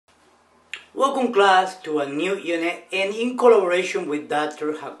Welcome class to a new unit, and in collaboration with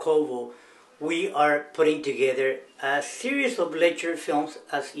Dr. Jacobo, we are putting together a series of lecture films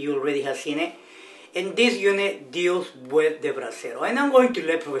as you already have seen it. And this unit deals with the Bracero. And I'm going to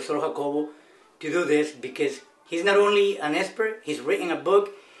let Professor Jacobo to do this because he's not only an expert, he's written a book,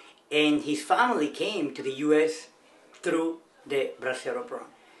 and his family came to the US through the Bracero Program.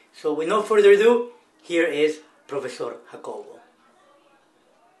 So with no further ado, here is Professor Jacobo.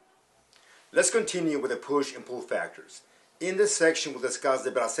 Let's continue with the push and pull factors. In this section, we'll discuss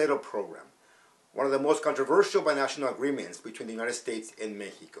the Bracero Program, one of the most controversial binational agreements between the United States and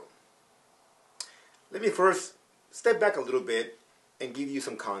Mexico. Let me first step back a little bit and give you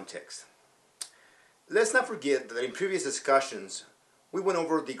some context. Let's not forget that in previous discussions, we went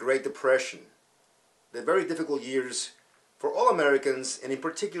over the Great Depression, the very difficult years for all Americans, and in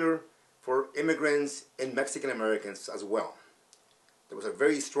particular for immigrants and Mexican Americans as well. There was a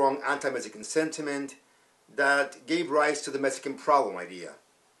very strong anti-Mexican sentiment that gave rise to the Mexican problem idea.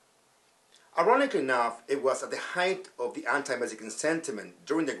 Ironically enough, it was at the height of the anti-Mexican sentiment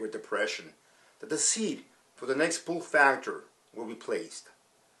during the Great Depression that the seed for the next pull factor will be placed.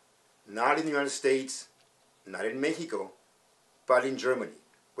 Not in the United States, not in Mexico, but in Germany,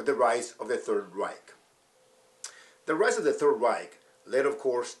 with the rise of the Third Reich. The rise of the Third Reich led, of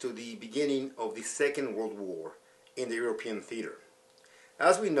course, to the beginning of the Second World War in the European theater.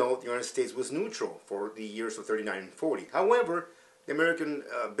 As we know, the United States was neutral for the years of 39 and 40. However, the American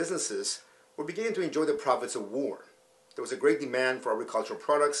businesses were beginning to enjoy the profits of war. There was a great demand for agricultural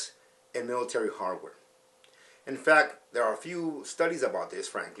products and military hardware. In fact, there are a few studies about this,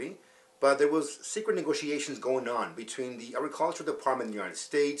 frankly, but there was secret negotiations going on between the Agriculture Department in the United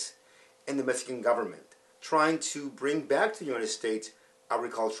States and the Mexican government, trying to bring back to the United States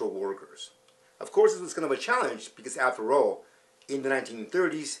agricultural workers. Of course, this was kind of a challenge because, after all, in the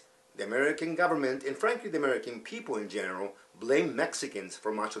 1930s, the American government, and frankly the American people in general, blamed Mexicans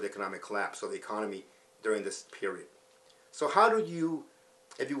for much of the economic collapse of the economy during this period. So how do you,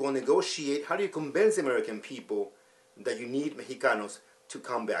 if you will negotiate, how do you convince the American people that you need Mexicanos to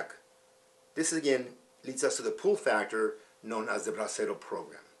come back? This again leads us to the pull factor known as the Bracero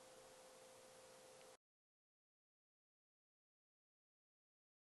Program.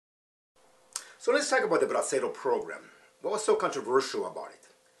 So let's talk about the Bracero Program. What was so controversial about it?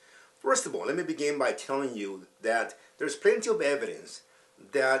 First of all, let me begin by telling you that there's plenty of evidence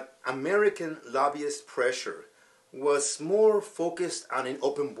that American lobbyist pressure was more focused on an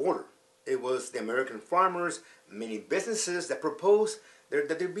open border. It was the American farmers, many businesses that proposed that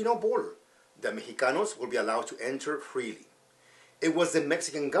there'd be no border, that Mexicanos would be allowed to enter freely. It was the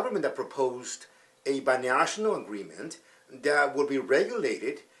Mexican government that proposed a binational agreement that would be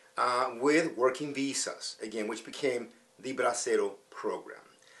regulated with working visas, again, which became the Bracero Program.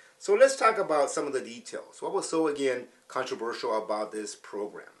 So let's talk about some of the details. What was so, again, controversial about this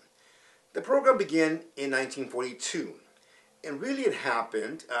program? The program began in 1942, and really it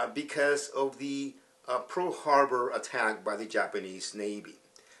happened because of the Pearl Harbor attack by the Japanese Navy.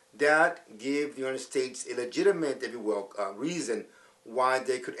 That gave the United States a legitimate, if you will, reason why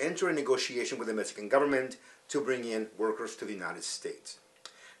they could enter a negotiation with the Mexican government to bring in workers to the United States.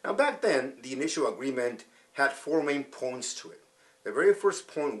 Now back then, the initial agreement had four main points to it. The very first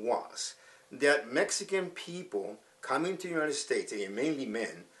point was that Mexican people coming to the United States, and mainly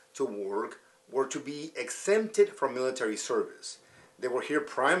men, to work, were to be exempted from military service. They were here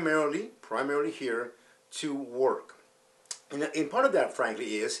primarily here to work. And part of that,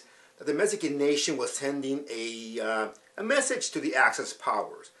 frankly, is that the Mexican nation was sending a message to the Axis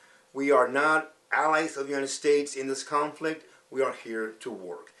powers. We are not allies of the United States in this conflict. We are here to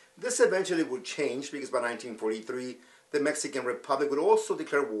work. This eventually would change because by 1943, the Mexican Republic would also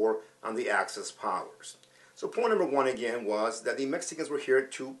declare war on the Axis powers. So point number one again was that the Mexicans were here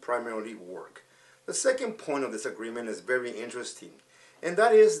to primarily work. The second point of this agreement is very interesting, and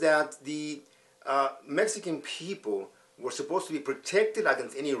that is that the Mexican people were supposed to be protected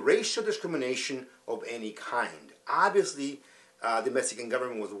against any racial discrimination of any kind. Obviously, the Mexican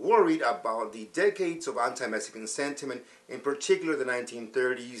government was worried about the decades of anti-Mexican sentiment, in particular the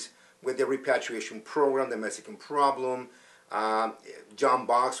 1930s, with the repatriation program, the Mexican problem, John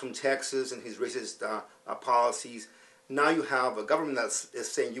Box from Texas and his racist policies. Now you have a government that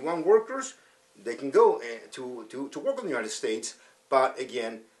is saying, you want workers? They can go to work in the United States, but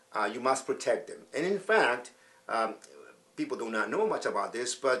again, you must protect them. And in fact, people do not know much about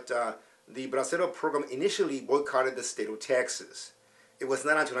this, but the Bracero Program initially boycotted the state of Texas. It was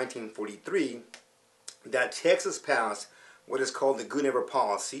not until 1943 that Texas passed what is called the Good Neighbor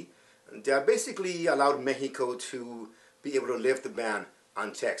policy, that basically allowed Mexico to be able to lift the ban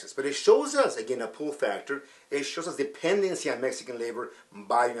on Texas. But it shows us, again, a pull factor. It shows us dependency on Mexican labor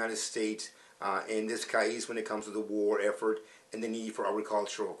by the United States, in this case when it comes to the war effort and the need for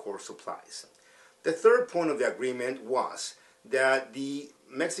agricultural, of course, supplies. The third point of the agreement was that the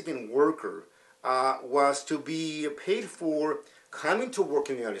Mexican worker was to be paid for coming to work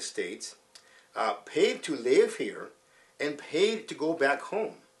in the United States, paid to live here, and paid to go back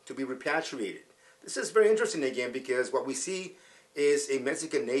home, to be repatriated. This is very interesting again because what we see is a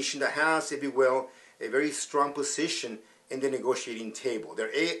Mexican nation that has, if you will, a very strong position in the negotiating table.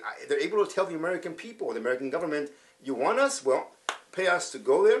 They're able to tell the American people, the American government, you want us? Well, pay us to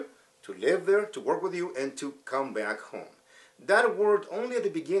go there, to live there, to work with you, and to come back home. That worked only at the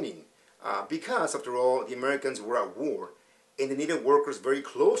beginning because, after all, the Americans were at war and they needed workers very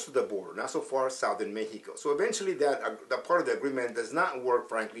close to the border, not so far south in Mexico. So eventually that part of the agreement does not work,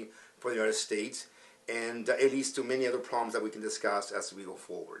 frankly, for the United States, and it leads to many other problems that we can discuss as we go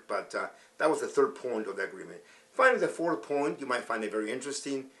forward. But that was the third point of the agreement. Finally, the fourth point, you might find it very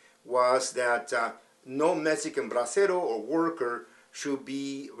interesting, was that no Mexican bracero or worker should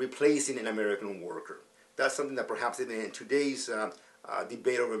be replacing an American worker. That's something that perhaps in today's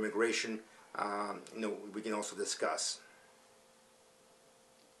debate over immigration, we can also discuss.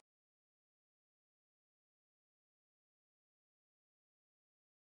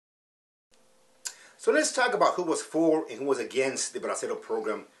 So let's talk about who was for and who was against the Bracero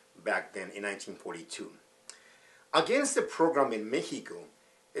program back then in 1942. Against the program in Mexico,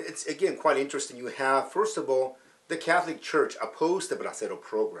 it's again quite interesting. You have, first of all, the Catholic Church opposed the Bracero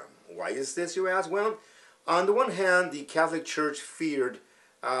program. Why is this, you ask? Well, on the one hand, the Catholic Church feared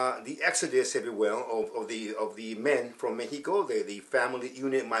the exodus, if you will, of the men from Mexico. The family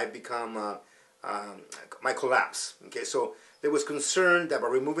unit might collapse. Okay, so there was concern that by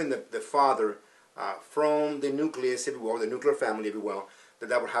removing the father from the nucleus, if you will, the nuclear family, if you will,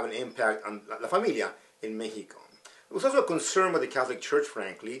 that would have an impact on La Familia in Mexico. There was also a concern by the Catholic Church,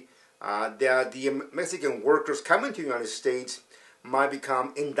 frankly, that the Mexican workers coming to the United States might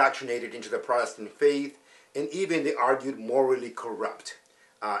become indoctrinated into the Protestant faith and even, they argued, morally corrupt.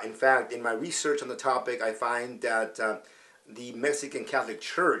 In fact, in my research on the topic, I find that the Mexican Catholic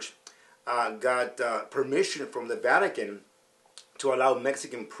Church got permission from the Vatican to allow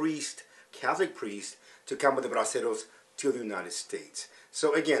Mexican Catholic priests, to come with the braceros to the United States.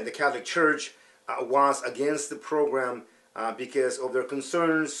 So again, the Catholic Church was against the program because of their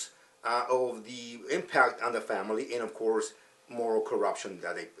concerns of the impact on the family and, of course, moral corruption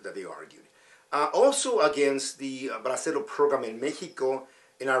that they argued. Also against the Bracero program in Mexico,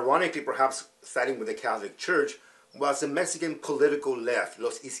 and ironically perhaps siding with the Catholic Church, was the Mexican political left,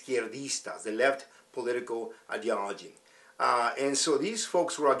 los izquierdistas, the left political ideology. And so these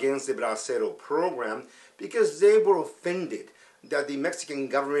folks were against the Bracero program because they were offended that the Mexican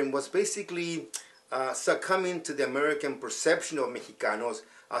government was basically succumbing to the American perception of Mexicanos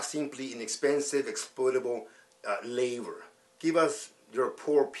as simply inexpensive, exploitable labor. Give us your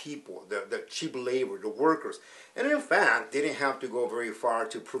poor people, the cheap labor, the workers. And in fact, they didn't have to go very far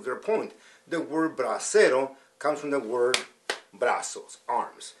to prove their point. The word bracero comes from the word brazos,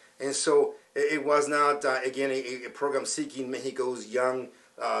 arms. And so it was not, again, a program seeking Mexico's young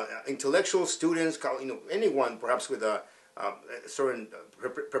intellectual students, anyone perhaps with certain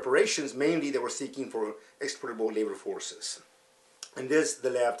preparations. Mainly they were seeking for exploitable labor forces. And this the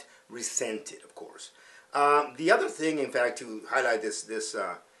left resented, of course. The other thing, in fact, to highlight this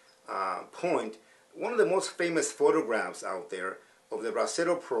point, one of the most famous photographs out there of the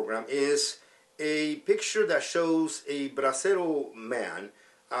Bracero program is a picture that shows a Bracero man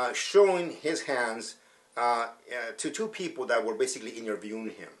showing his hands to two people that were basically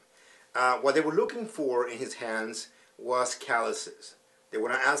interviewing him. What they were looking for in his hands was calluses. They were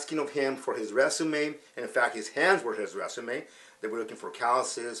not asking of him for his resume, and in fact his hands were his resume. They were looking for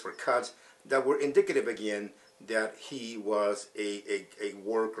calluses, for cuts, that were indicative again that he was a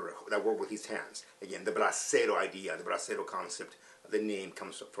worker that worked with his hands. Again, the bracero idea, the bracero concept, the name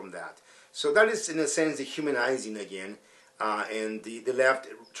comes from that. So that is, in a sense, dehumanizing again, and the left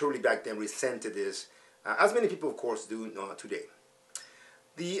truly back then resented this, as many people, of course, do today.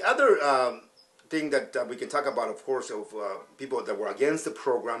 The other thing that we can talk about, of course, of people that were against the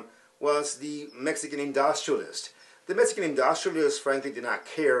program was the Mexican industrialists. The Mexican industrialists, frankly, did not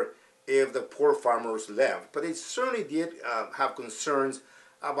care if the poor farmers left, but they certainly did have concerns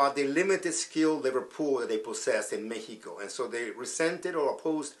about the limited skilled labor pool that they possessed in Mexico, and so they resented or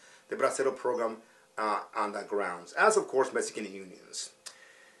opposed the Bracero program on that grounds, as of course Mexican unions.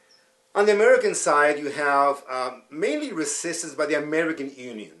 On the American side, you have mainly resistance by the American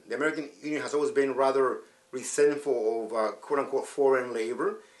Union. The American Union has always been rather resentful of quote-unquote foreign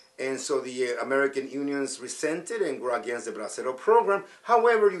labor. And so the American unions resented and were against the Bracero program.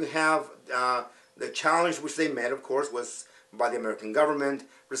 However, you have the challenge which they met, of course, was by the American government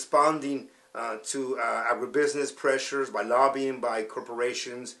responding to agribusiness pressures by lobbying by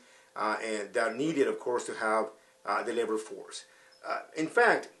corporations and that needed, of course, to have the labor force. In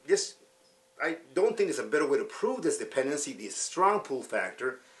fact, I don't think there's a better way to prove this dependency, this strong pull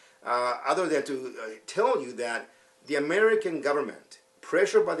factor, other than to tell you that the American government,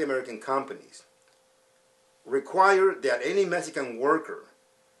 pressured by the American companies, required that any Mexican worker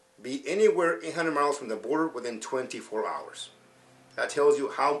be anywhere 800 miles from the border within 24 hours. That tells you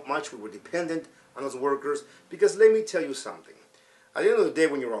how much we were dependent on those workers, because let me tell you something. At the end of the day,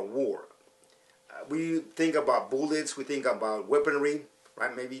 when you're at war, we think about bullets, we think about weaponry,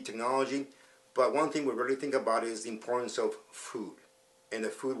 right? Maybe technology, but one thing we really think about is the importance of food, and the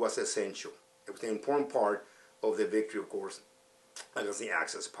food was essential. It was an important part of the victory, of course, against the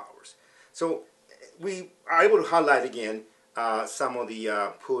Axis powers. So we are able to highlight again some of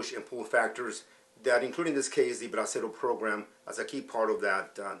the push and pull factors that include in this case the Bracero program as a key part of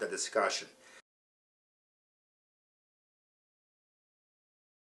that discussion.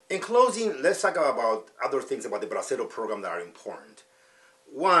 In closing, let's talk about other things about the Bracero program that are important.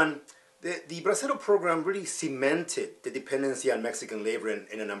 One, the Bracero program really cemented the dependency on Mexican labor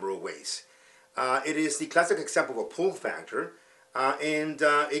in a number of ways. It is the classic example of a pull factor, and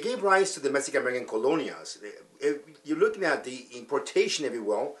it gave rise to the Mexican-American colonias. You're looking at the importation, if you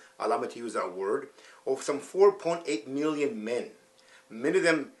will, allow me to use that word, of some 4.8 million men. Many of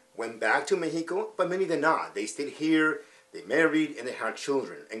them went back to Mexico, but many did not. They stayed here, they married, and they had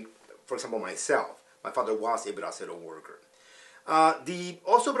children. And for example, myself, my father was a Bracero worker. The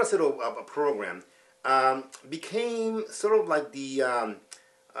also Bracero program became sort of like the, I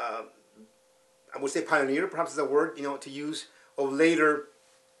would say pioneer, perhaps is a word, to use, of later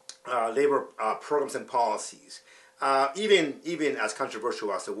labor programs and policies, even as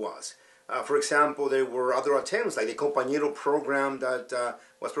controversial as it was. For example, there were other attempts, like the Compañero program that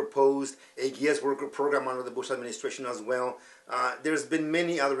was proposed, a guest worker program under the Bush administration as well. There's been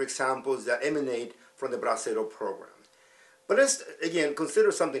many other examples that emanate from the Bracero program. But let's, again,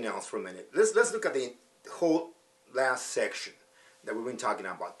 consider something else for a minute. Let's look at the whole last section that we've been talking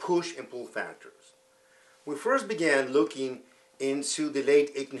about, push and pull factors. We first began looking into the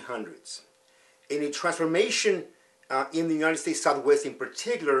late 1800s in a transformation in the United States Southwest in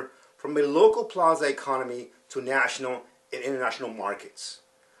particular from a local plaza economy to national and international markets.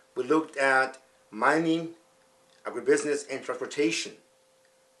 We looked at mining, agribusiness, and transportation,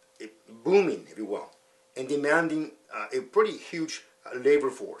 booming, if you will, and demanding a pretty huge labor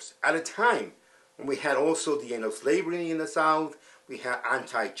force. At a time when we had also the end of slavery in the South, we had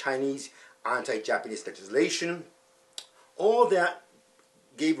anti-Chinese, anti-Japanese legislation. All that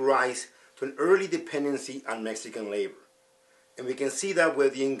gave rise to an early dependency on Mexican labor. And we can see that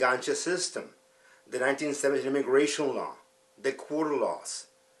with the enganche system, the 1970 immigration law, the quota laws,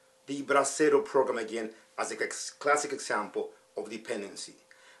 the Bracero program again as a classic example of dependency.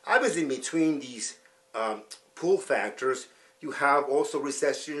 Obviously, between these pull factors, you have also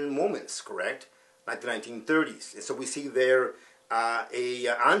recession moments, correct? Like the 1930s. And so we see there a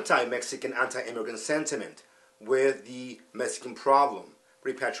anti-Mexican, anti-immigrant sentiment with the Mexican problem,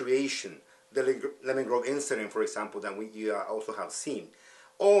 repatriation, the Lemon Grove incident, for example, that we also have seen.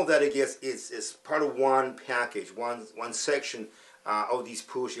 All that, I guess, is part of one package, one section of these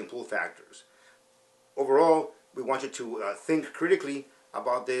push and pull factors. Overall, we wanted to think critically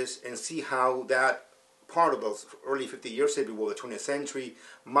about this and see how that part of those early 50 years, if you will, the 20th century,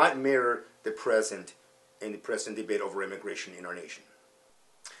 might mirror the present and the present debate over immigration in our nation.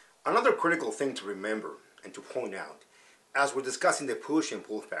 Another critical thing to remember and to point out, as we're discussing the push and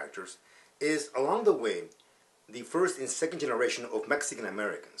pull factors, is along the way, the first and second generation of Mexican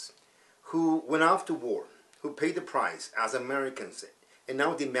Americans who went off to war, who paid the price as Americans and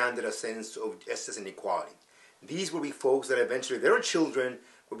now demanded a sense of justice and equality. These will be folks that eventually their children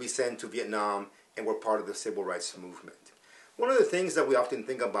will be sent to Vietnam and were part of the civil rights movement. One of the things that we often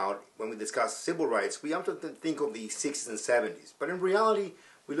think about when we discuss civil rights, we often think of the 60s and 70s. But in reality,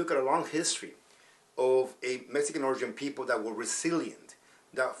 we look at a long history of a Mexican origin people that were resilient,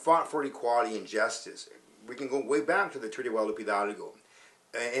 that fought for equality and justice. We can go way back to the Treaty of Guadalupe Hidalgo.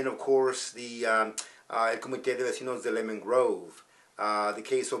 And of course, the El Comité de Vecinos de Lemon Grove, the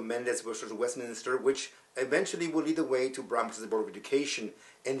case of Mendez versus Westminster, which eventually will lead the way to Brown versus the Board of Education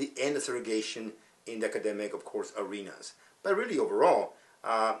and the end of segregation in the academic, of course, arenas. But really, overall,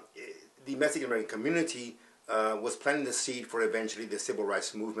 the Mexican American community was planting the seed for eventually the civil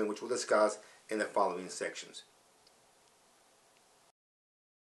rights movement, which we'll discuss in the following sections.